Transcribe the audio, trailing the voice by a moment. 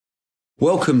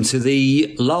Welcome to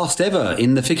the last ever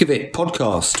In the Thick of It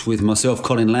podcast with myself,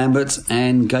 Colin Lambert,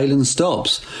 and Galen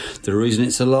Stops. The reason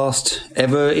it's the last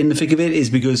ever In the Thick of It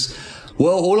is because,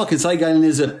 well, all I can say, Galen,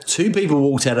 is that two people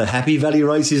walked out of Happy Valley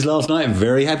races last night,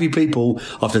 very happy people,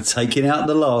 after taking out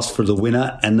the last for the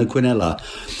winner and the Quinella.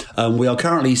 We are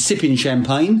currently sipping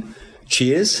champagne.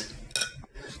 Cheers.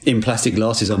 In plastic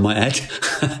glasses, I might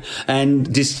add.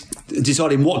 And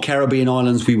deciding what Caribbean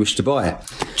islands we wish to buy.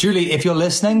 Julie, if you're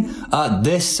listening,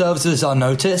 this serves as our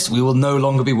notice. We will no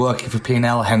longer be working for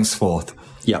P&L henceforth.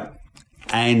 Yeah.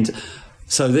 And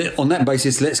so on that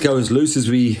basis, let's go as loose as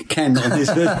we can on this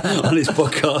on this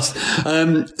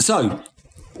podcast. So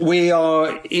we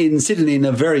are sitting in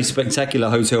a very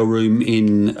spectacular hotel room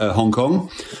in Hong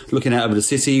Kong, looking out over the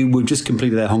city. We've just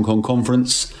completed our Hong Kong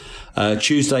conference.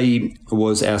 Tuesday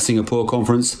was our Singapore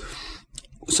conference.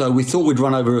 So we thought we'd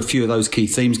run over a few of those key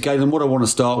themes. Galen, what I want to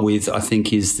start with, I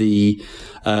think, is a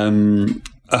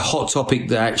hot topic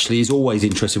that actually is always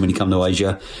interesting when you come to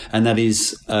Asia, and that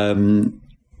is the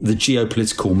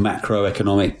geopolitical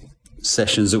macroeconomic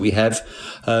sessions that we have.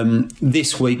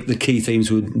 This week, the key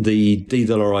themes were the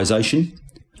de-dollarization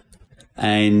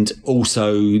and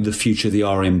also the future of the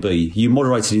RMB. You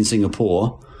moderated in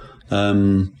Singapore.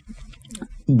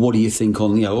 What do you think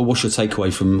on, what's your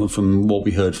takeaway from what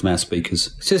we heard from our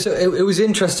speakers? So it was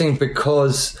interesting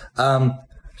because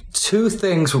two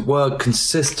things were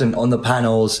consistent on the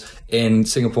panels in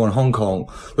Singapore and Hong Kong,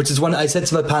 which is when I said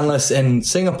to the panelists in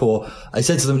Singapore, I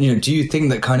said to them, do you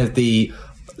think that kind of the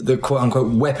quote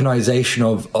unquote weaponization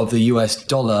of the US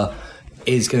dollar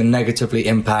is going to negatively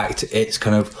impact its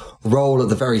kind of role at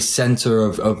the very center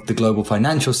of the global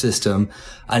financial system?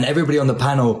 And everybody on the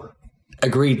panel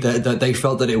agreed that they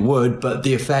felt that it would, but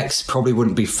the effects probably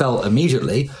wouldn't be felt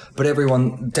immediately. But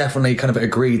everyone definitely kind of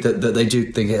agreed that they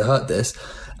do think it hurt this.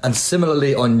 And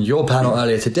similarly, on your panel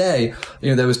earlier today,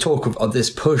 there was talk of this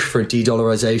push for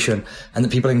de-dollarization and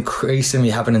that people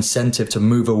increasingly have an incentive to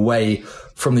move away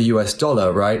from the US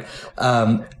dollar, right?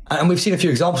 And we've seen a few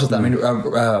examples of that. I mean,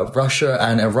 Russia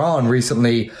and Iran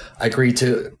recently agreed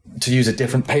to use a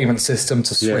different payment system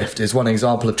to SWIFT is one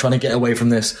example of trying to get away from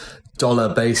this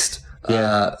dollar-based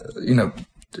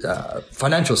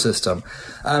financial system.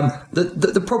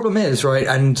 The problem is, right,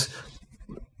 and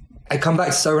I come back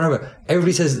to this over and over,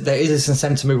 everybody says that there is this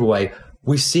incentive to move away.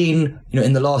 We've seen,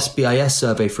 in the last BIS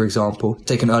survey, for example,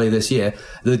 taken earlier this year,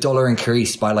 the dollar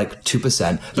increased by like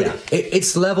 2%. But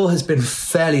its level has been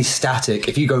fairly static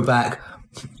if you go back.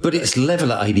 But it's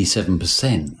level at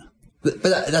 87%. But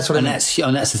that's what I mean.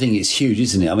 And that's the thing, it's huge,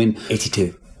 isn't it? I mean,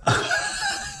 82.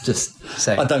 Just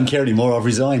saying. I don't care anymore. I've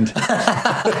resigned.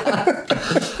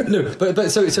 No,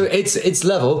 but so it's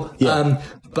level. Yeah.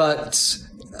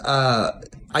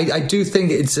 I do think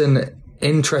it's an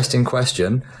interesting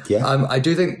question. Yeah. I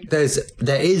do think there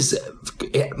is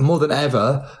more than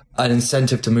ever an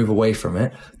incentive to move away from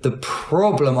it. The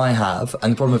problem I have,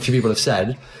 and the problem a few people have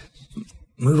said,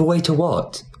 move away to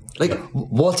what? Like,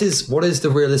 what is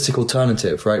the realistic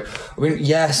alternative, right? I mean,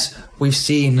 yes, we've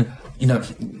seen,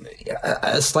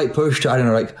 a slight push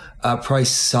to, price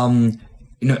some,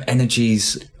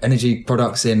 energy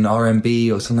products in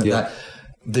RMB or something like that.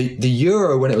 The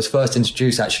euro, when it was first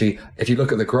introduced, actually, if you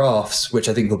look at the graphs, which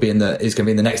I think is going to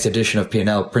be in the next edition of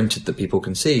P&L printed that people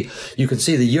can see, you can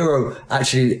see the euro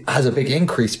actually has a big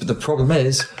increase. But the problem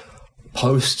is,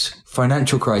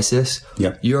 post-financial crisis,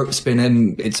 Europe's been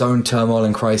in its own turmoil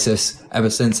and crisis ever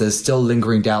since. There's still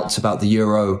lingering doubts about the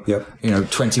euro,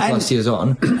 20 plus years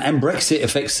on. And Brexit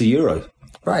affects the euro.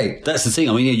 Right. That's the thing.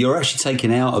 I mean, you're actually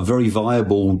taking out a very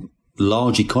viable,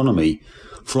 large economy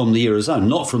from the Eurozone,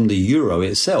 not from the euro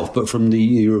itself, but from the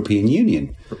European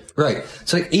Union. Right.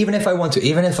 So even if I,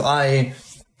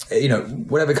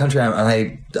 whatever country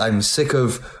I'm sick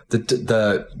of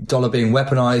the dollar being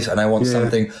weaponized and I want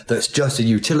something that's just a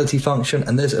utility function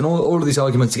and all of these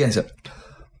arguments against it.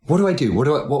 What do I do?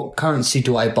 What currency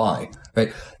do I buy?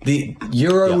 Right. The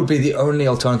euro would be the only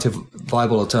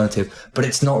viable alternative, but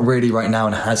it's not really right now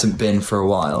and hasn't been for a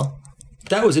while.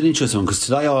 That was an interesting one because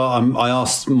today I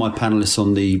asked my panelists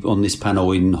on this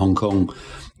panel in Hong Kong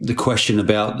the question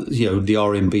about the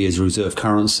RMB as a reserve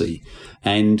currency,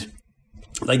 and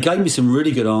they gave me some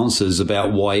really good answers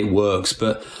about why it works.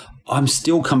 But I'm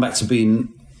still come back to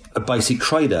being a basic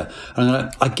trader, and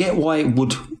I get why it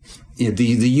would.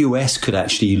 The US could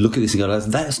actually look at this and go,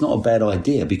 that's not a bad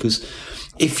idea, because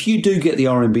if you do get the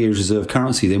RMB as reserve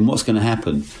currency, then what's going to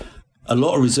happen? A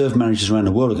lot of reserve managers around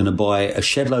the world are going to buy a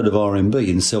shed load of RMB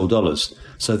and sell dollars.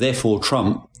 So therefore,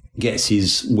 Trump gets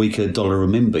his weaker dollar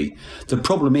renminbi. The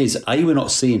problem is, A, we're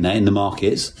not seeing that in the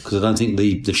markets because I don't think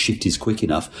the shift is quick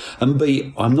enough. And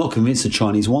B, I'm not convinced the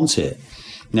Chinese want it.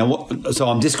 Now, so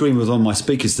I'm disagreeing with one of my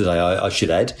speakers today, I should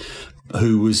add,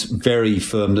 who was very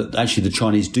firm that actually the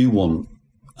Chinese do want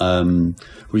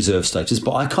reserve status.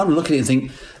 But I kind of look at it and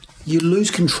think, you lose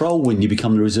control when you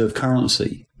become the reserve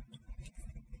currency.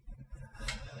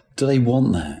 Do they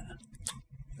want that?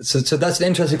 So that's an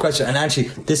interesting question. And actually,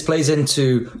 this plays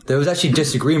into, there was actually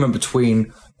disagreement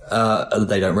between,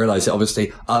 they don't realize it,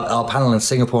 obviously, our panel in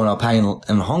Singapore and our panel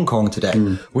in Hong Kong today,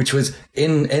 which was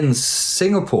in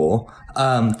Singapore,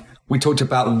 we talked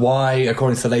about why,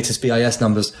 according to the latest BIS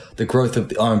numbers, the growth of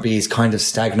the RMB is kind of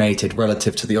stagnated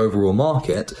relative to the overall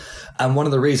market. And one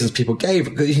of the reasons people gave,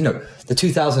 because, you know, the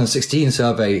 2016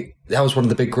 survey, that was one of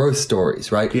the big growth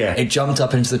stories, right? Yeah. It jumped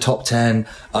up into the top 10.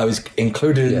 I was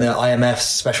included in the IMF's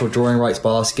special drawing rights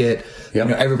basket. Yep.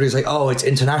 You know, everybody's like, oh, it's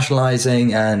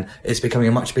internationalizing and it's becoming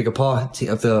a much bigger part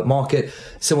of the market.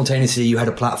 Simultaneously, you had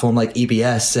a platform like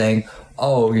EBS saying,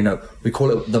 oh, you know, we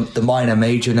call it the minor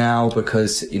major now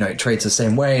because, you know, it trades the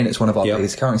same way and it's one of our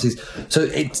biggest currencies. So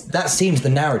that seems the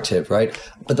narrative, right?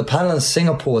 But the panel in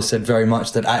Singapore said very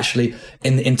much that actually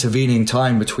in the intervening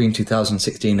time between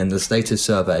 2016 and this latest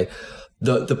survey,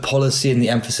 the policy and the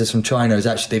emphasis from China is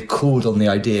actually they've cooled on the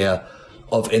idea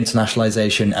of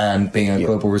internationalization and being a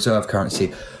global reserve currency,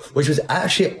 which was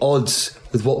actually at odds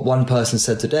with what one person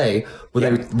said today,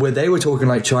 where they were talking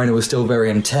like China was still very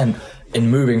intent in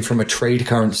moving from a trade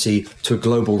currency to a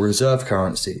global reserve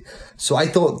currency. So I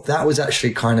thought that was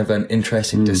actually kind of an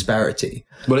interesting disparity.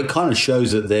 Well, it kind of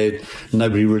shows that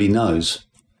nobody really knows.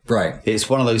 Right. It's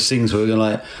one of those things where we're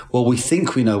like, well, we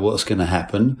think we know what's going to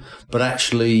happen, but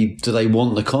actually, do they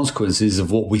want the consequences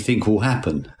of what we think will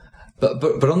happen?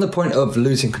 But on the point of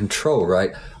losing control,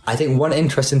 right? I think one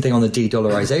interesting thing on the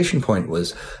de-dollarization point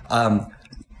was,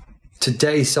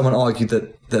 today someone argued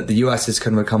that the US is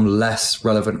going to become less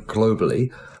relevant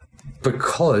globally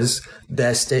because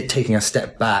they're taking a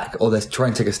step back, or they're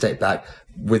trying to take a step back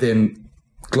within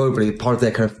globally, part of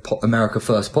their kind of America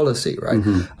First policy, right?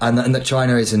 And that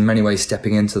China is in many ways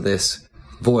stepping into this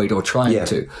void or trying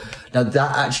to. Now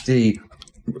that actually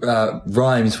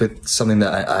rhymes with something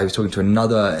that I was talking to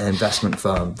another investment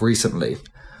firm recently.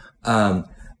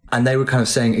 And they were kind of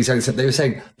saying exactly, they were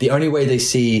saying the only way they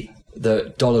see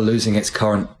the dollar losing its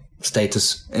current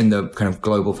status in the kind of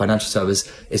global financial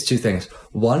service is two things.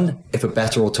 One, if a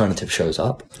better alternative shows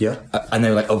up. Yeah. And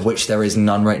they're like, of which there is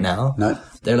none right now. No.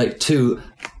 They're like, two,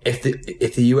 if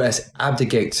the US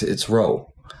abdicates its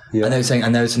role. Yeah. And they were saying,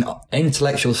 and there's an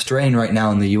intellectual strain right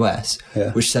now in the US,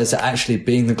 which says that actually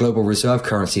being the global reserve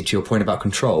currency, to your point about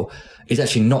control, is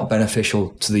actually not beneficial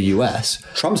to the US.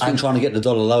 Trump's been trying to get the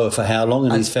dollar lower for how long,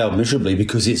 and he's failed miserably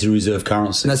because it's a reserve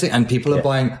currency. And that's it. And people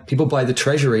are people buy the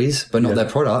treasuries, but not their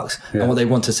products. And what they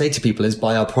want to say to people is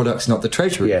buy our products, not the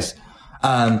treasuries.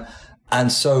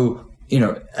 And so, you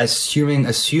know, assuming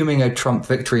a Trump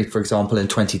victory, for example, in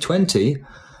 2020,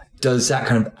 does that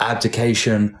kind of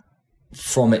abdication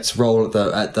from its role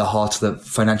at the heart of the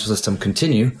financial system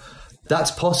continue?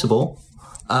 That's possible.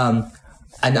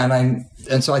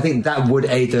 And so I think that would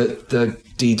aid the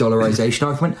de-dollarization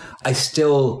argument. I just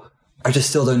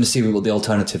still don't see what the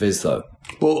alternative is, though.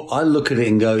 Well, I look at it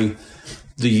and go,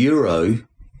 the euro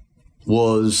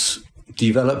was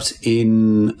developed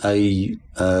in a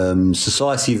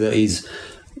society that is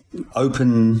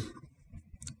open,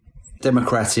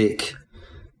 democratic,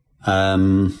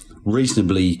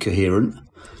 reasonably coherent.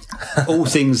 all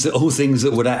things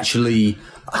that would actually,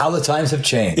 how the times have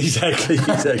changed. Exactly.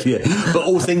 Yeah. But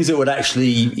all things that would actually,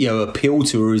 you know, appeal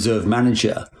to a reserve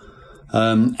manager.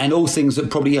 And all things that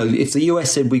probably, you know, if the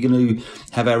US said we're going to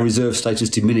have our reserve status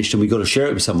diminished and we've got to share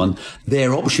it with someone,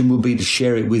 their option would be to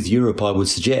share it with Europe, I would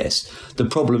suggest. The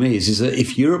problem is that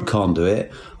if Europe can't do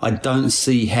it, I don't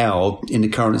see how, in the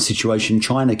current situation,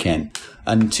 China can.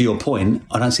 And to your point,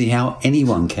 I don't see how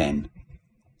anyone can.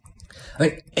 I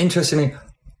mean, interestingly,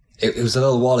 it was a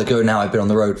little while ago now. I've been on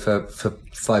the road for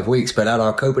 5 weeks, but at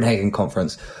our Copenhagen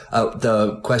conference,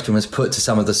 the question was put to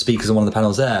some of the speakers on one of the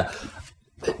panels there: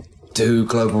 do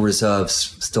global reserves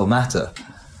still matter?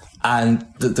 And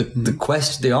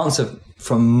the answer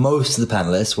from most of the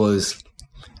panelists was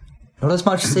not as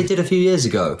much as they did a few years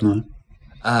ago,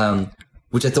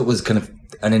 which I thought was kind of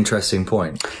an interesting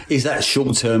point. Is that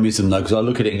short-termism though? Because I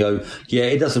look at it and go, yeah,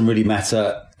 it doesn't really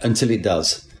matter until it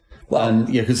does. Well,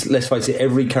 yeah, because let's face it,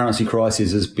 every currency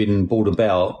crisis has been brought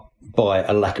about by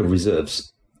a lack of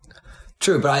reserves.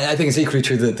 True, but I think it's equally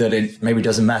true that it maybe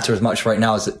doesn't matter as much right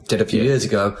now as it did a few years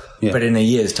ago. Yeah. But in a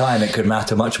year's time, it could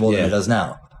matter much more than it does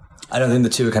now. I don't think the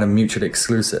two are kind of mutually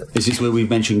exclusive. Is this where we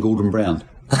mentioned Gordon Brown?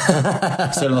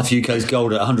 Selling off UK's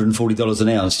gold at $140 an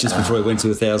ounce just before it went to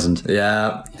 1,000.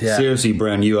 Yeah. Seriously,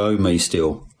 Brown, you owe me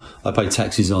still. I pay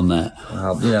taxes on that.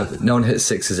 No one hits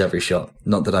sixes every shot.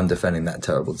 Not that I'm defending that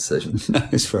terrible decision. No,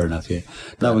 it's fair enough, yeah.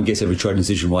 No one gets every trading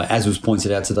decision right, as was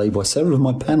pointed out today by several of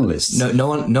my panellists. No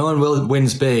one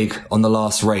wins big on the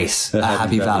last race at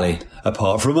Happy Valley.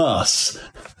 Apart from us.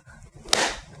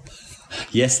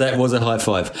 Yes, that was a high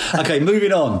five. Okay,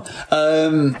 moving on.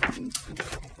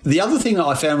 The other thing that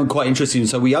I found quite interesting,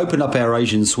 so we opened up our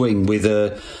Asian swing with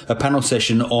a panel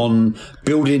session on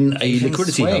building a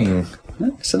liquidity hub.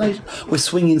 We're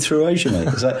swinging through Asia, mate.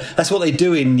 That's what they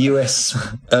do in US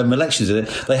elections.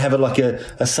 They have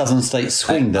a southern state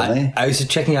swing, don't they? I was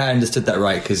checking I understood that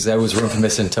right, because there was room for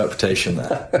misinterpretation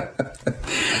there.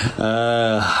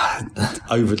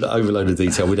 Overload of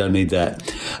detail. We don't need that.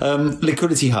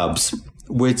 Liquidity hubs.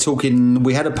 We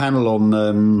had a panel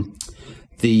on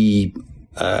the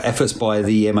efforts by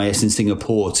the MAS in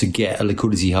Singapore to get a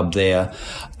liquidity hub there.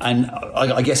 And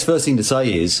I guess first thing to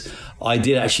say is I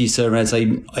did actually turn around and say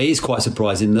it is quite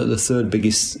surprising that the third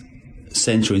biggest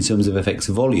centre in terms of FX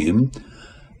volume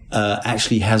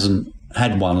actually hasn't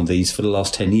had one of these for the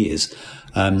last 10 years.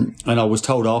 And I was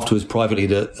told afterwards privately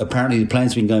that apparently the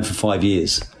plan's been going for 5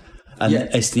 years. And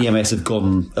the MAS have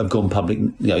gone public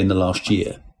in the last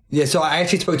year. Yeah, so I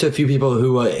actually spoke to a few people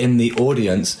who were in the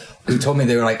audience who told me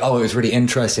they were like, oh, it was really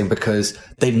interesting because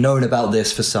they'd known about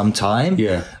this for some time.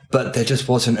 Yeah. But there just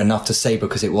wasn't enough to say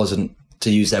because it wasn't, to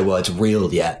use their words,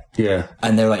 real yet. Yeah.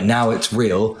 And they're like, now it's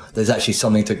real. There's actually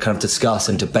something to kind of discuss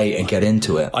and debate and get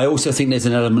into it. I also think there's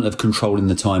an element of controlling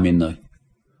the timing, though.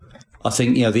 I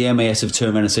think, the MAS have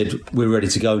turned around and said, we're ready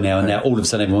to go now. And now all of a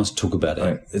sudden everyone wants to talk about it.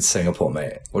 Right. It's Singapore,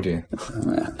 mate. What do you...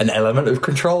 An element of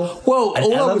control? Well,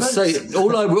 all I would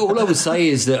say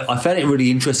is that I found it really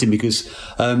interesting because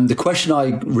the question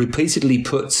I repeatedly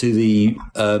put to the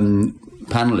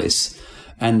panelists,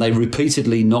 and they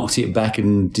repeatedly knocked it back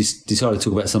and decided to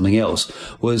talk about something else,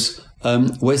 was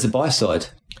where's the buy side?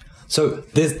 So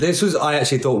this was, I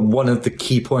actually thought, one of the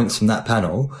key points from that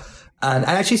panel. And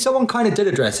actually, someone kind of did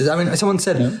address it. I mean, someone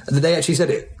said that they actually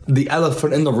said the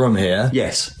elephant in the room here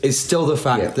is still the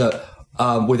fact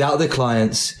that without the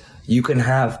clients, you can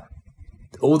have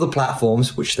all the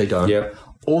platforms, which they don't,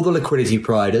 all the liquidity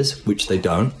providers, which they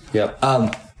don't.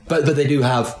 But they do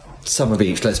have some of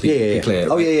each. Let's be clear.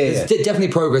 Oh yeah. Definitely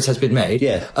progress has been made.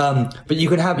 Yeah. But you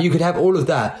could have all of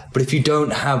that. But if you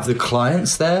don't have the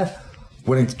clients there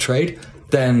willing to trade,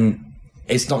 then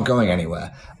it's not going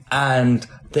anywhere. And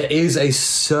there is a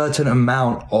certain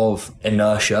amount of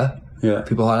inertia. Yeah.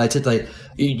 People highlighted, like,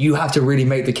 you have to really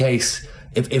make the case.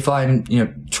 If I'm,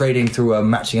 trading through a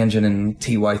matching engine in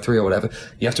TY3 or whatever,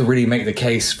 you have to really make the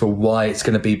case for why it's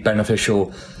going to be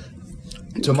beneficial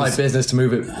to my business to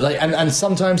move it. And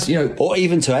sometimes, or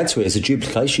even to add to it, it's a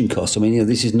duplication cost. I mean,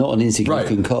 this is not an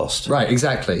insignificant cost. Right.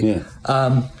 Exactly. Yeah.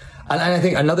 And I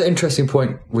think another interesting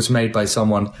point was made by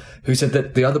someone who said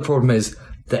that the other problem is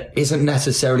there isn't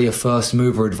necessarily a first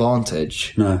mover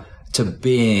advantage to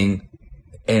being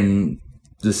in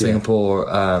the Singapore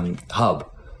hub,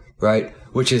 right?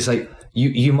 Which is like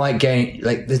you might gain,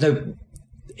 like, there's no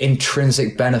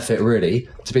intrinsic benefit really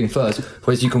to being first,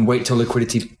 whereas you can wait till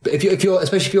liquidity. If you're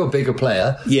especially if you're a bigger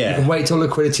player, you can wait till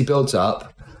liquidity builds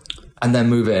up and then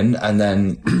move in, and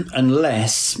then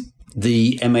unless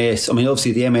the MAS, I mean,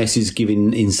 obviously the MAS is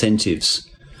giving incentives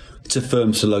to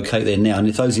firms to locate there now, and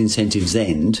if those incentives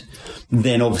end,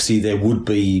 then obviously there would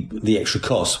be the extra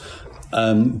cost,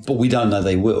 but we don't know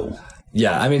they will.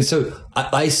 Yeah, I mean, so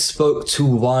I spoke to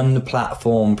one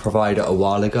platform provider a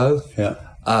while ago,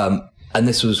 and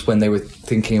this was when they were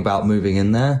thinking about moving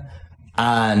in there,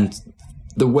 and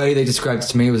the way they described it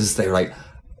to me was they were like,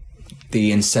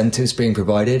 the incentives being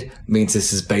provided means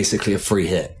this is basically a free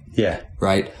hit. Yeah.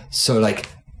 Right? So, like,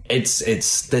 it's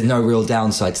there's no real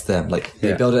downside to them. Like,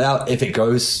 they build it out. If it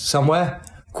goes somewhere,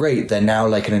 great. They're now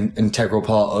like an integral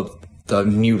part of the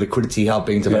new liquidity hub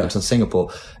being developed in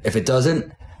Singapore. If it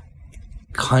doesn't,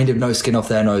 kind of no skin off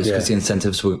their nose because the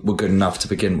incentives were good enough to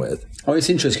begin with. Oh, it's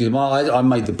interesting. I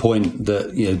made the point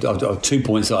that, 2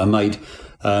 points that I made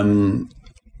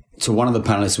to one of the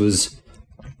panelists was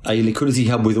a liquidity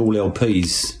hub with all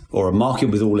LPs, or a market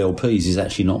with all LPs, is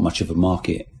actually not much of a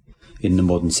market in the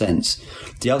modern sense.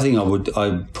 The other thing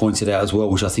I pointed out as well,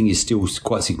 which I think is still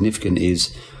quite significant,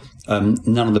 is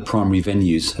none of the primary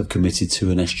venues have committed to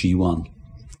an SG1.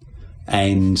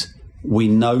 And we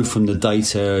know from the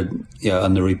data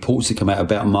and the reports that come out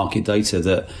about market data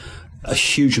that a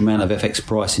huge amount of FX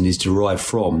pricing is derived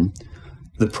from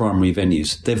the primary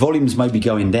venues. Their volumes may be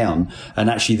going down, and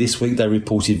actually this week they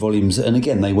reported volumes, and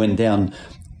again they went down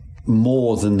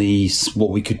more than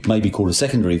what we could maybe call the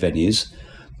secondary venues,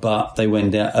 but they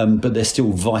went down. But they're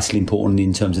still vitally important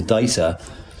in terms of data.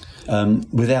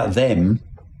 Without them,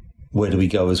 where do we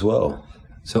go as well?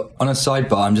 So on a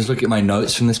sidebar, I'm just looking at my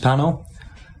notes from this panel,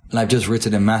 and I've just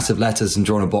written in massive letters and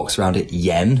drawn a box around it,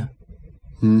 yen.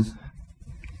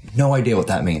 No idea what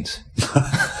that means.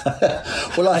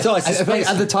 Well, I think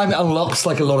at the time it unlocks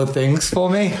like a lot of things for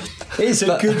me. It's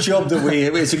a good job that we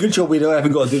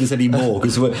haven't got to do this anymore,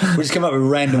 because we just come up with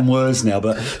random words now.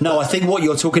 But no, I think what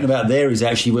you're talking about there is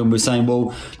actually when we're saying,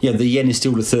 well, yeah, the yen is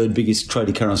still the third biggest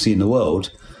traded currency in the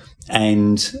world.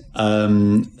 And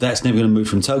that's never going to move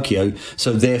from Tokyo.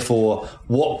 So therefore,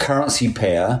 what currency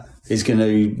pair is going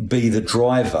to be the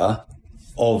driver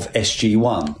of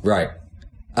SG1? Right.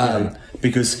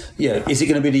 Because, is it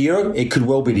going to be the euro? It could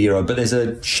well be the euro, but there's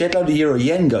a shed load of euro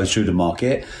yen goes through the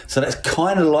market. So that's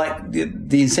kind of like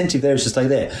the incentive there is to stay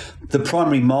there. The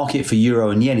primary market for euro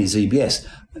and yen is EBS.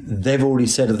 They've already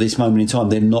said at this moment in time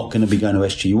they're not going to be going to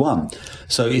SG1.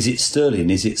 So is it sterling?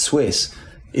 Is it Swiss?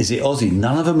 Is it Aussie?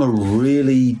 None of them are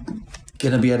really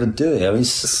going to be able to do it. I mean,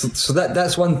 so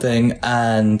that's one thing.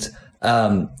 And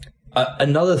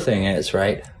another thing is,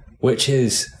 right, which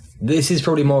is, this is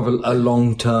probably more of a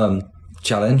long-term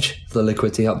challenge for the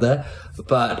liquidity up there.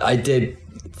 But I did,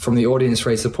 from the audience,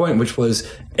 raise the point, which was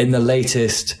in the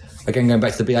latest, again, going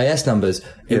back to the BIS numbers,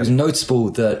 it was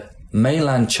noticeable that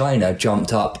mainland China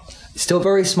jumped up, still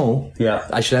very small. Yeah.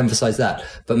 I should emphasize that.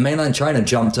 But mainland China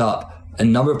jumped up a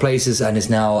number of places and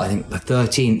is now, I think, the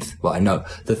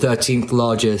 13th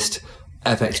largest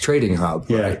FX trading hub.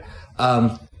 Yeah.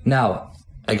 Right? Now,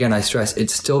 again, I stress,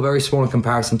 it's still very small in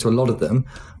comparison to a lot of them.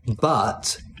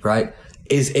 But, right,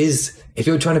 is if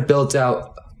you're trying to build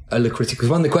out a liquidity, because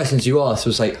one of the questions you asked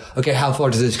was like, okay, how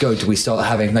far does this go? Do we start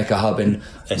having like a hub in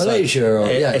Malaysia or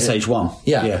SH1?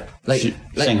 Yeah. Like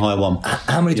Shanghai 1.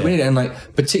 How many do we need? And like,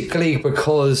 particularly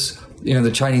because, the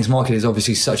Chinese market is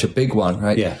obviously such a big one,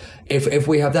 right? Yeah. If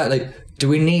we have that, like, do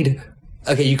we need,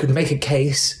 okay, you could make a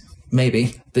case,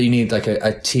 maybe, that you need like a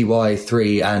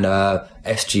TY3 and a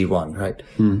SG1, right?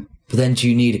 But then do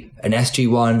you need an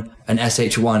SG1, an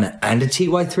SH1, and a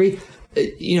TY3?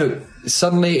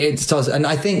 Suddenly it starts, and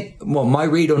I think my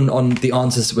read on the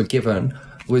answers that were given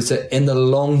was that in the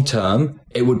long term,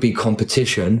 it would be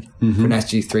competition for an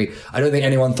SG3. I don't think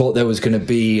anyone thought there was going to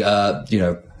be,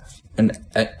 an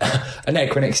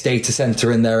Equinix data center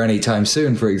in there anytime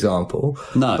soon, for example.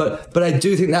 No. But I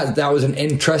do think that was an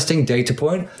interesting data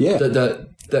point. Yeah.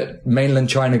 That mainland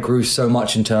China grew so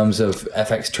much in terms of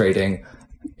FX trading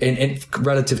in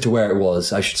relative to where it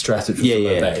was. I should stress it.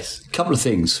 Base. Couple of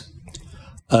things.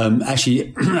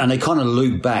 Actually, and they kind of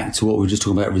loop back to what we were just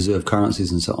talking about, reserve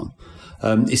currencies and so on.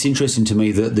 It's interesting to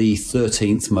me that the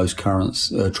 13th most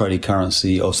traded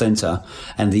currency or centre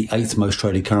and the 8th most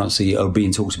traded currency are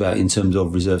being talked about in terms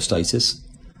of reserve status.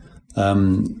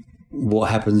 What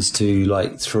happens to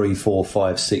like 3, 4,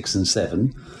 5, 6 and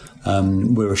 7?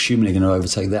 We're assuming they're going to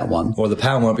overtake that one. Or the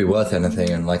pound won't be worth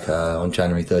anything on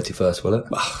January 31st, will it?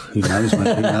 Who knows,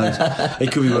 mate? Who knows?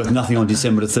 It could be worth nothing on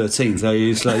December the 13th. So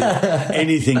it's like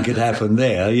anything could happen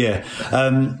there, yeah.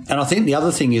 And I think the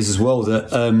other thing is as well that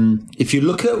if you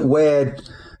look at where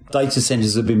data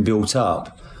centres have been built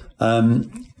up,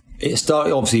 it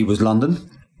started, obviously, it was London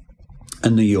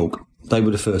and New York. They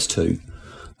were the first two.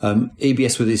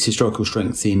 EBS, with its historical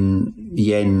strength in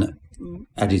yen,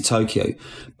 added Tokyo,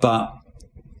 but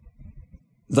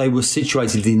they were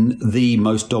situated in the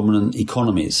most dominant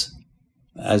economies,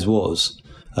 as was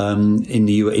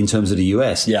in terms of the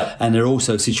US. Yeah. And they're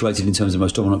also situated in terms of the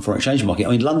most dominant foreign exchange market.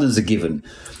 I mean, London's a given.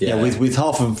 Yeah. With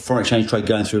half of foreign exchange trade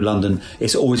going through London,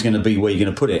 it's always going to be where you're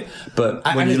going to put it. But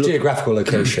when and its geographical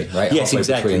location, right? Yes,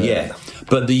 exactly. Yeah.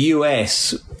 But the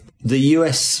US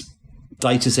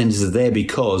data centers are there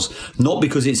not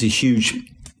because it's a huge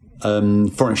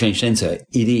foreign exchange centre.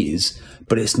 It is,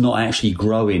 but it's not actually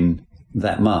growing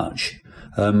that much.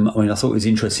 I thought it was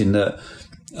interesting that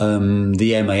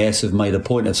the MAS have made a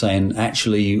point of saying,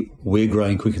 actually, we're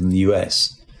growing quicker than the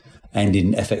US. And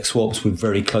in FX swaps, we're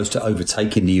very close to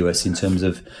overtaking the US in terms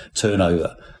of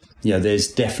turnover. There's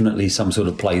definitely some sort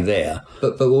of play there.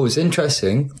 But what was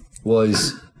interesting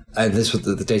was, and this was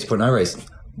the data point I raised,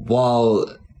 while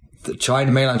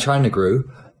mainland China grew,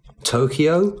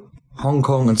 Tokyo, Hong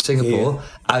Kong and Singapore,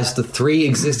 as the three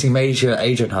existing major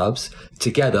agent hubs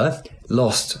together,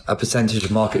 lost a percentage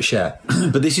of market share.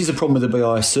 But this is a problem with the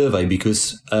BIS survey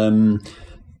because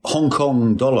Hong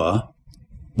Kong dollar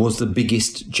was the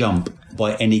biggest jump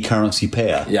by any currency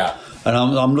pair. Yeah. And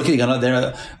I'm looking at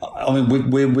there. I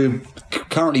mean, we're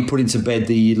currently putting to bed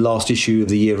the last issue of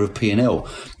the year of P&L,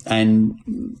 and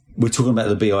we're talking about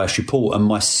the BIS report. And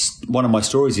one of my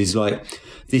stories is like,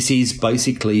 this is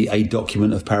basically a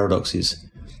document of paradoxes.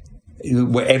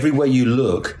 Where everywhere you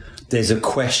look, there's a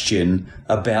question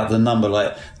about the number.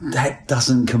 Like, that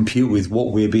doesn't compute with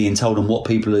what we're being told and what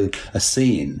people are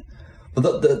seeing.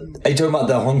 Well, are you talking about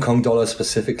the Hong Kong dollar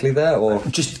specifically there, or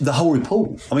just the whole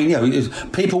report? I mean,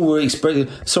 people were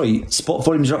spot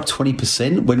volumes are up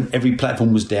 20% when every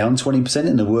platform was down 20%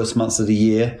 in the worst months of the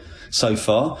year so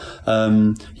far.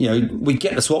 We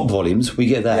get the swap volumes, we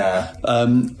get that,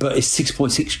 but it's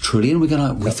 6.6 trillion. We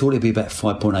thought it'd be about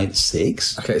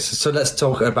 5.86. Okay, so let's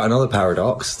talk about another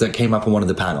paradox that came up on one of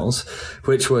the panels,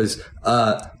 which was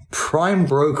prime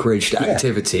brokerage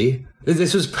activity.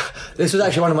 This was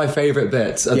actually one of my favourite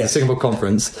bits of the Singapore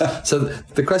conference. So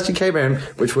the question came in,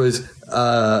 which was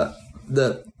the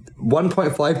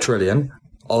 1.5 trillion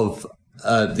of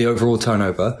the overall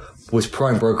turnover was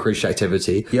prime brokerage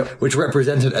activity, which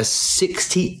represented a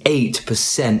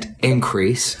 68%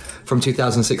 increase from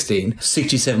 2016.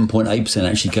 67.8%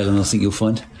 actually, Kellen, I think you'll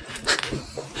find.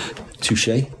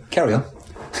 Touche. Carry on.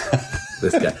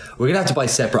 This guy. We're going to have to buy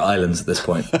separate islands at this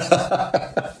point.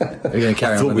 We're going to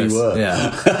carry on with this. Were.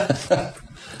 Yeah.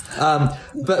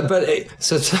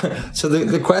 So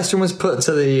the question was put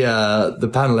to the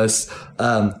panelists.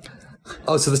 So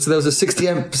there was a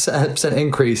 68%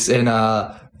 increase in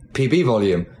PB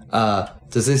volume.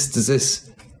 Does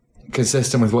this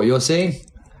consistent with what you're seeing?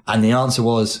 And the answer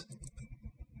was,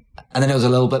 and then it was a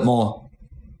little bit more,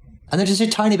 and then just a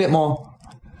tiny bit more,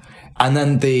 and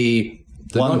then the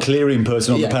one clearing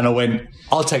person on the panel went,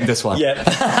 I'll take this one. Yeah.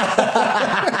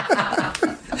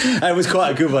 It was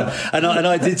quite a good one. And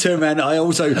I did turn around. I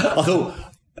thought,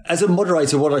 as a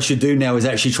moderator, what I should do now is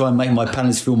actually try and make my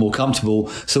panelists feel more comfortable.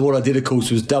 So what I did, of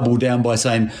course, was double down by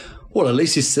saying, well, at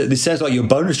least this sounds like your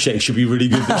bonus check should be really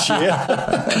good this year.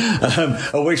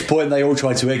 At which point they all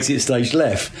tried to exit stage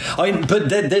left. But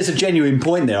there's a genuine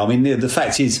point there. I mean, the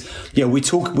fact is,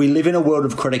 we live in a world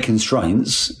of credit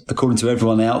constraints, according to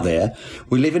everyone out there.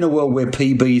 We live in a world where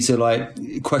PBs are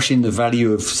like questioning the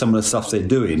value of some of the stuff they're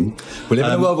doing. We live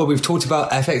in a world where we've talked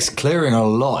about FX clearing a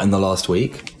lot in the last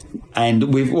week. And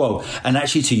and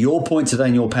actually to your point today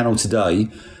in your panel today,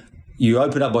 you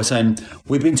opened up by saying,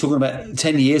 we've been talking about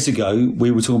 10 years ago, we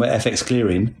were talking about FX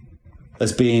clearing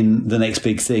as being the next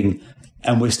big thing.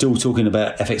 And we're still talking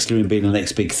about FX clearing being the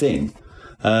next big thing.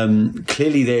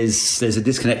 Clearly there's a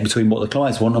disconnect between what the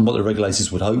clients want and what the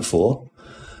regulators would hope for.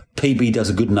 PB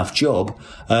does a good enough job.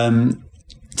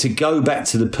 To go back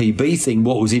to the PB thing,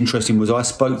 what was interesting was I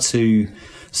spoke to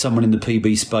someone in the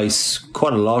PB space,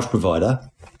 quite a large provider,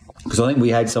 because I think we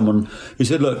had someone who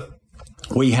said, look,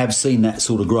 we have seen that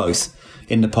sort of growth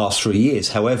in the past 3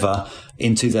 years. However,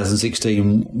 in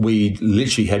 2016, we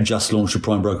literally had just launched a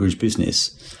prime brokerage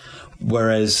business.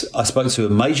 Whereas I spoke to a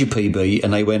major PB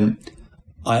and they went,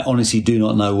 I honestly do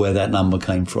not know where that number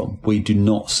came from. We do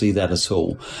not see that at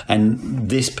all. And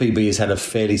this PB has had a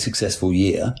fairly successful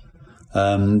year.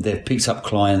 They've picked up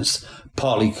clients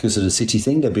partly because of the City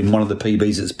thing. They've been one of the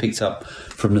PBs that's picked up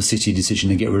from the City decision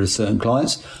to get rid of certain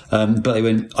clients. But they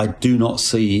went, I do not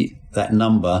see that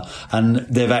number, and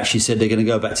they've actually said they're going to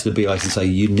go back to the BIS and say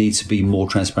you need to be more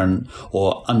transparent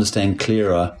or understand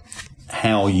clearer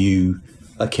how you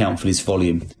account for this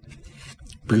volume.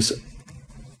 Because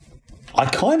I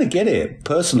kind of get it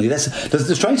personally. That's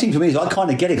the strange thing for me is I kind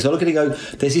of get it because I look at it and go,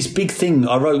 there's this big thing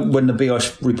I wrote when the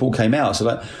BIS report came out. So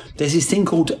like, there's this thing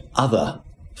called other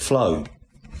flow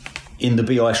in the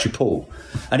BIS report,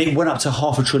 and it went up to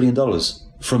 $500 billion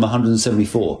from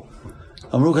 174,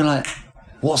 and we're all going like,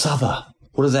 what's other?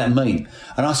 What does that mean?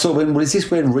 And I sort of went, well, is this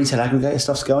where retail aggregator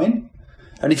stuff's going?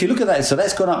 And if you look at that, so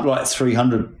that's gone up like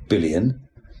 300 billion.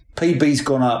 PB's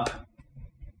gone up.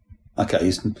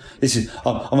 Okay, this is.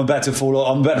 I'm about to fall.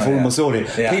 I'm about to fall on my sword here.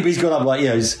 Yeah. PB's gone up like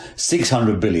it's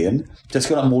 600 billion. That's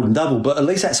gone up more than double. But at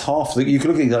least that's half. You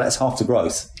can look at it. That's half the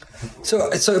growth. So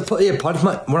part of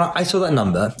when I saw that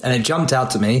number and it jumped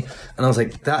out to me, and I was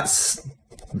like, that's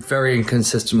very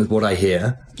inconsistent with what I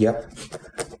hear. Yep.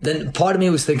 Then part of me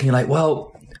was thinking like,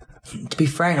 well, to be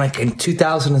frank, like in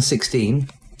 2016,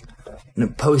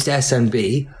 post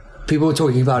SNB, people were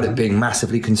talking about it being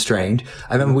massively constrained.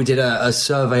 I remember we did a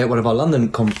survey at one of our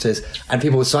London conferences and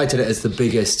people cited it as the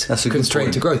biggest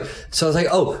constraint to growth. So I was like,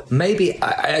 oh, maybe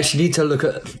I actually need to look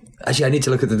at Actually, I need to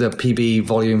look at the PB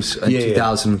volumes in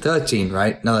 2013,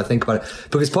 right? Now that I think about it.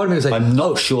 Because part of me was like... I'm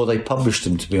not sure they published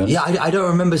them, to be honest. Yeah, I don't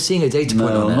remember seeing a data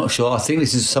point on it. I'm not sure. I think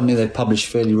this is something they published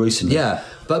fairly recently. Yeah,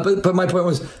 but my point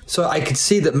was, so I could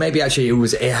see that maybe actually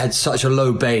it had such a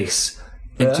low base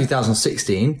in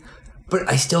 2016... But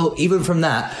I still, even from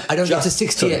that, I don't get to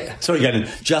 68. Sorry, Gannon.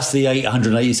 Just the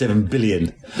 887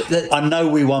 billion. I know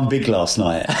we won big last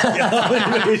night.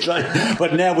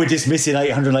 But now we're dismissing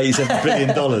 $887 billion.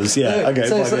 Yeah, okay.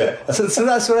 So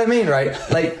that's what I mean, right?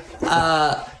 Like,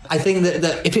 I think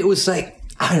that if it was like,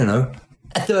 I don't know,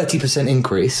 a 30%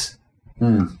 increase,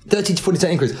 30 to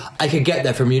 40% increase, I could get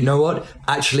there from, you know what?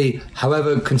 Actually,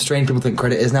 however constrained people think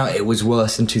credit is now, it was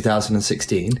worse in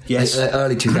 2016. Yes.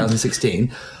 Early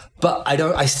 2016. But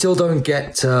I still don't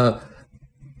get to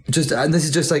just, and this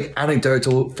is just like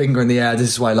anecdotal finger in the air. This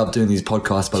is why I love doing these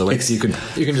podcasts, by the way, because you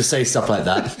can just say stuff like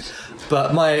that.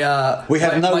 But we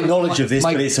have no knowledge of this,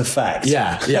 but it's a fact.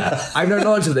 Yeah. I have no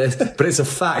knowledge of this, but it's a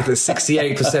fact that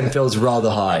 68% feels rather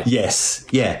high. Yes,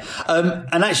 yeah.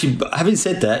 And actually, having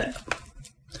said that,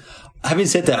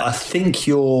 I think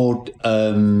your point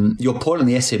on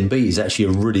the SMB is actually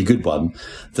a really good one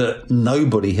that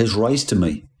nobody has raised to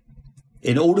me.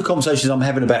 In all the conversations I'm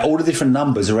having about all the different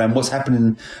numbers around what's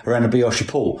happening around the BOSH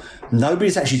report,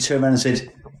 nobody's actually turned around and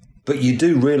said, but you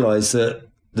do realise that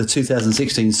the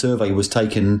 2016 survey was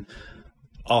taken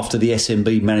after the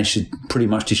SMB managed to pretty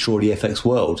much destroy the FX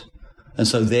world. And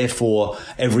so therefore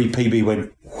every PB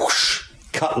went whoosh,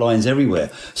 cut lines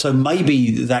everywhere. So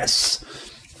maybe that's...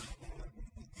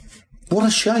 What a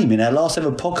shame. In our last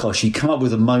ever podcast, you come up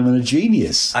with a moment of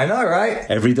genius. I know, right?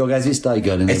 Every dog has its day,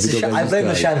 Gordon. I blame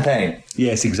the champagne.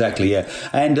 Yes, exactly, yeah.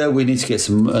 And we need to get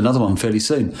another one fairly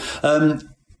soon.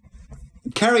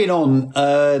 Carrying on,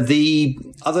 the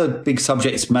other big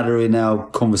subjects matter in our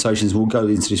conversations, we'll go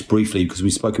into this briefly because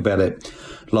we spoke about it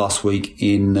last week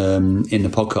in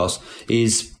the podcast,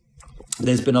 is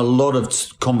there's been a lot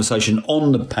of conversation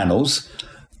on the panels,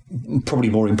 probably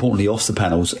more importantly off the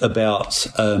panels, about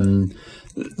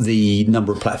the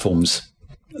number of platforms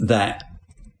that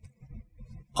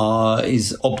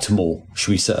is optimal,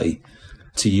 should we say,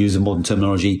 to use a modern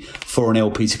terminology, for an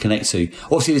LP to connect to.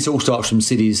 Obviously, this all starts from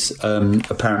Citi's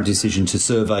apparent decision to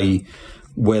survey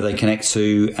where they connect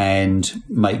to and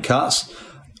make cuts.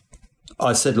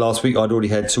 I said last week I'd already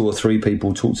had 2 or 3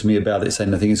 people talk to me about it,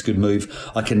 saying I think it's a good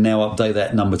move. I can now update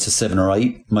that number to 7 or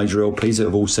 8 major LPs that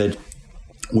have all said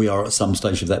we are at some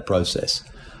stage of that process.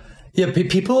 Yeah,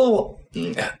 people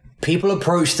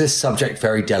approach this subject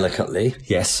very delicately.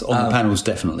 Yes, on the panels,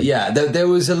 definitely. Yeah, there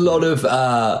was a lot of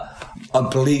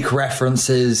oblique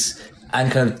references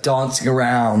and kind of dancing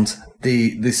around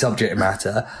the subject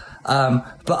matter. But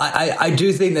I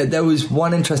do think that there was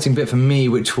one interesting bit for me,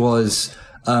 which was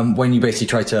when you basically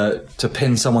try to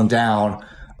pin someone down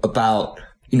about,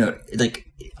 like,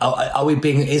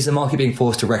 is the market being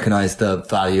forced to recognize the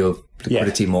value of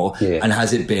liquidity more? Yeah. And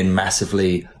has it been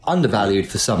massively undervalued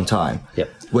for some time? Yep.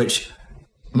 Which,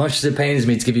 much as it pains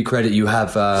me to give you credit, you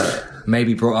have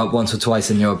maybe brought up once or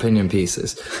twice in your opinion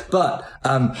pieces. But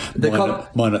mine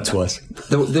not twice.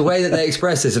 The way that they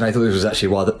express this, and I thought it was actually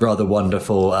rather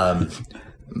wonderful.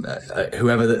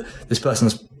 Whoever this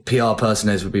person's PR person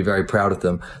is would be very proud of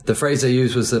them. The phrase they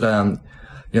used was that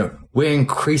we're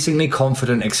increasingly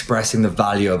confident expressing the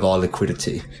value of our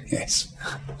liquidity. Yes.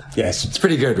 It's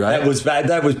pretty good, right?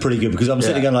 That was pretty good, because I'm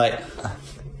sitting there like,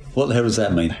 what the hell does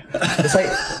that mean? It's like,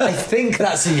 I think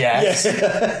that's a yes.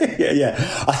 Yeah.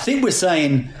 I think we're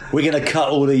saying we're going to cut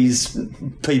all these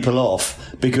people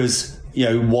off because,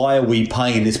 why are we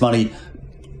paying this money?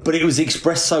 But it was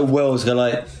expressed so well as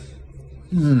like,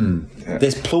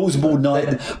 there's plausible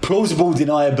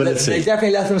deniability. They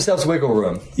definitely left themselves wiggle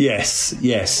room. Yes,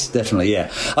 definitely, yeah.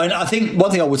 I think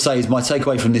one thing I would say is my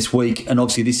takeaway from this week, and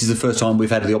obviously this is the first time we've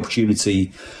had the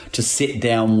opportunity to sit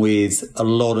down with a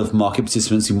lot of market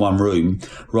participants in one room,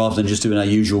 rather than just doing our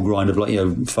usual grind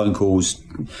of phone calls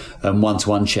and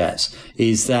one-to-one chats,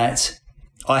 is that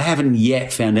I haven't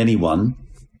yet found anyone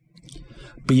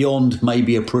beyond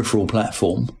maybe a peripheral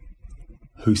platform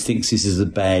who thinks this is a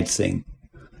bad thing.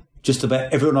 Just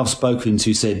about everyone I've spoken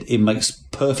to said it makes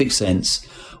perfect sense.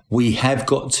 We have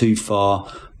got too far.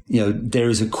 There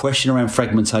is a question around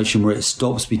fragmentation where it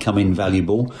stops becoming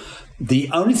valuable. The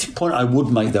only point I would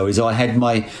make, though, is I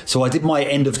did my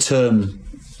end of term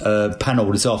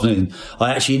panel this afternoon.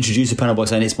 I actually introduced a panel by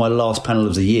saying it's my last panel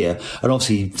of the year, and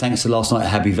obviously thanks to last night at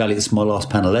Happy Valley, it's my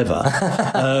last panel ever. But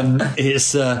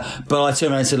I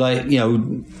turned around and said,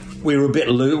 we were a bit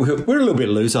loose. We're a little bit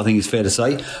loose, I think it's fair to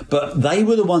say. But they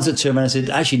were the ones that turned around and said,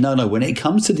 actually, no. When it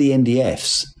comes to the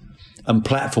NDFs and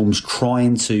platforms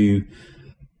trying to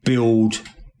build,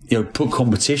 put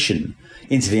competition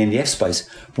into the NDF space.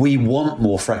 We want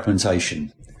more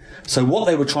fragmentation. So what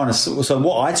they were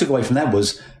what I took away from that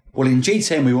was, well, in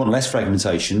G10 we want less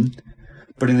fragmentation,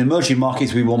 but in the emerging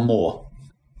markets we want more.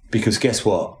 Because guess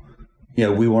what?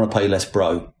 We want to pay less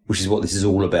bro, which is what this is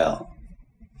all about.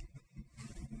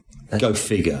 Go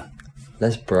figure.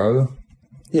 Less bro?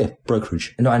 Yeah,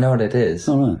 brokerage. No, I know what it is.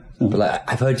 Oh, right. Oh. But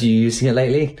I've heard you using it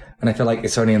lately, and I feel like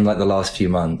it's only in the last few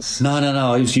months. No.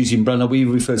 I was using bro. No, we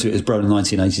refer to it as bro in the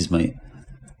 1980s, mate.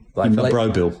 My bro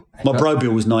bill. My bro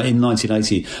bill was in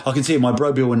 1980. I can see my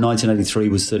bro bill in 1983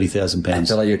 was £30,000. I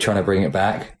feel like you're trying to bring it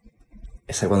back.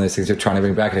 It's like one of those things you're trying to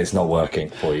bring back and it's not working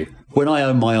for you. When I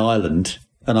own my island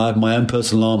and I have my own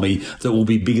personal army that will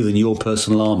be bigger than your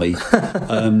personal army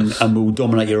and will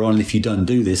dominate your island if you don't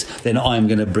do this, then I'm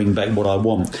going to bring back what I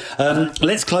want.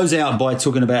 Let's close out by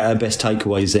talking about our best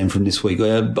takeaways then from this week.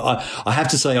 I have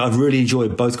to say I've really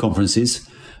enjoyed both conferences.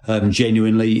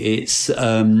 Genuinely, it's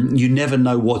you never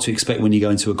know what to expect when you go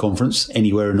into a conference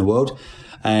anywhere in the world.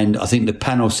 And I think the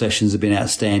panel sessions have been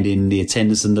outstanding. The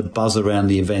attendance and the buzz around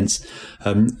the events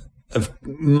have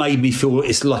made me feel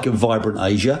it's like a vibrant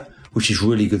Asia, which is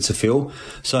really good to feel.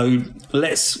 So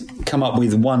let's come up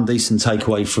with one decent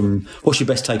takeaway from... What's your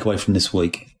best takeaway from this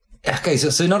week? Okay,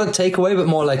 so not a takeaway, but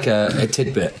more like a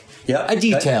tidbit. Yeah, a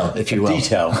detail, if you will.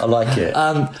 Detail, I like it.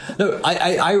 No,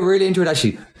 I really enjoyed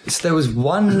actually. So there was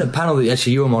one panel that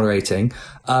actually you were moderating,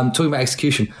 talking about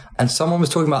execution, and someone was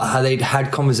talking about how they'd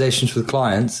had conversations with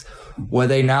clients where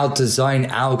they now design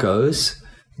algos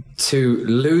to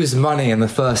lose money in the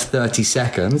first 30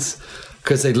 seconds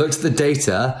because they looked at the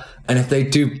data, and if they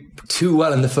do too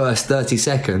well in the first 30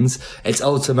 seconds, it's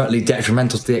ultimately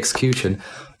detrimental to the execution.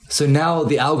 So now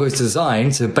the algo is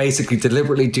designed to basically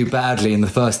deliberately do badly in the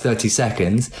first 30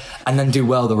 seconds and then do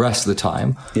well the rest of the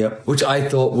time. Yep. Which I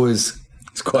thought was...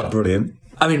 It's quite brilliant.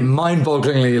 I mean,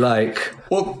 mind-bogglingly like...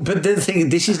 Well, but the thing,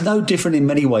 this is no different in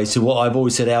many ways to what I've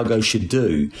always said algo should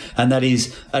do. And that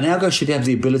is, an algo should have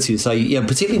the ability to say,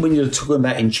 particularly when you're talking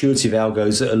about intuitive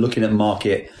algos that are looking at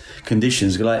market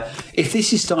conditions, like, if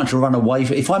this is starting to run away,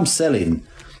 if I'm selling,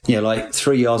 like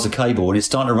 3 yards of cable and it's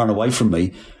starting to run away from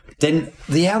me, then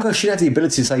the algo should have the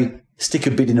ability to say, stick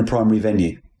a bid in a primary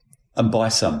venue and buy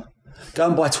some. Go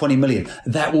and buy 20 million.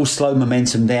 That will slow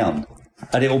momentum down.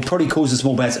 And it will probably cause a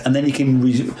small bounce, and then you can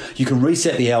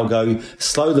reset the algo,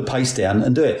 slow the pace down,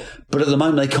 and do it. But at the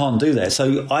moment, they can't do that.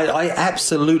 So I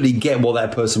absolutely get what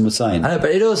that person was saying. I know, but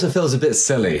it also feels a bit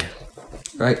silly,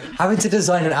 right? Having to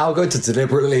design an algo to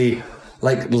deliberately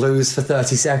lose for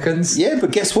 30 seconds. Yeah,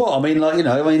 but guess what? I mean,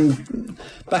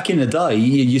 back in the day,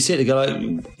 you sit there,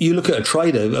 go you look at a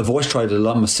trader, a voice trader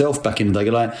like myself back in the day,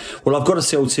 go well, I've got to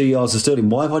sell 2 yards of sterling.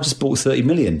 Why have I just bought 30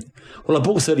 million? Well, I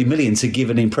bought 30 million to give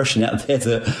an impression out there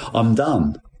that I'm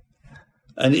done.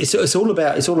 And it's all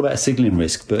about signaling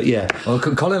risk, but yeah. Well,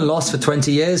 Colin lost for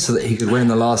 20 years so that he could win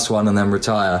the last one and then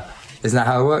retire. Isn't that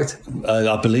how it worked?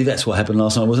 I believe that's what happened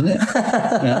last night, wasn't it?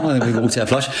 Yeah, I think we walked out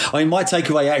flush. I mean, my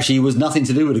takeaway actually was nothing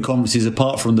to do with the conferences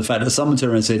apart from the fact that someone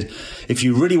turned around and said, if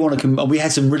you really want to... we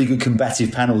had some really good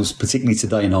combative panels, particularly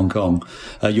today in Hong Kong.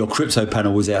 Your crypto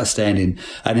panel was outstanding.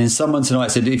 And then someone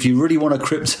tonight said, if you really want a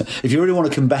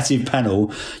combative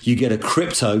panel, you get a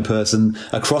crypto person,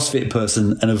 a CrossFit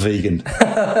person, and a vegan.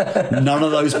 None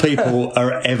of those people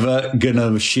are ever going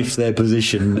to shift their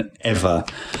position, ever.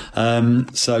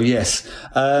 So, yes.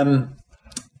 I've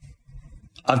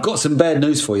got some bad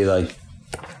news for you, though.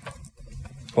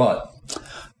 What?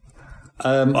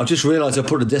 I've just realised I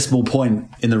put a decimal point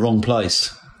in the wrong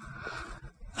place.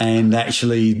 And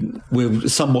actually, we're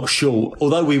somewhat short.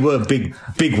 Although we were big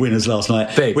winners last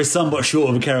night, we're somewhat short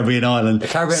of a Caribbean island.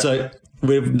 So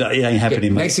it ain't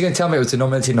happening, mate. Next, you're going to tell me it was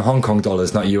denominated in Hong Kong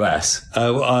dollars, not US.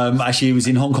 Actually, it was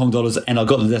in Hong Kong dollars, and I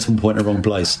got the decimal point in the wrong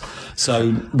place.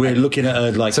 So we're looking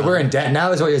at So we're in debt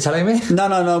now, is what you're telling me?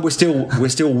 No. We're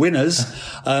still winners.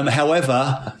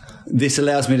 However, this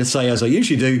allows me to say, as I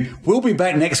usually do, we'll be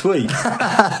back next week.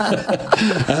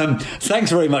 Thanks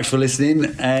very much for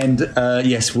listening. And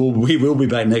yes, we will be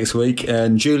back next week.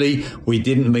 And Julie, we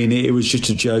didn't mean it. It was just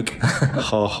a joke.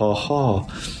 Ha, ha, ha.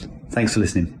 Thanks for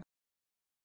listening.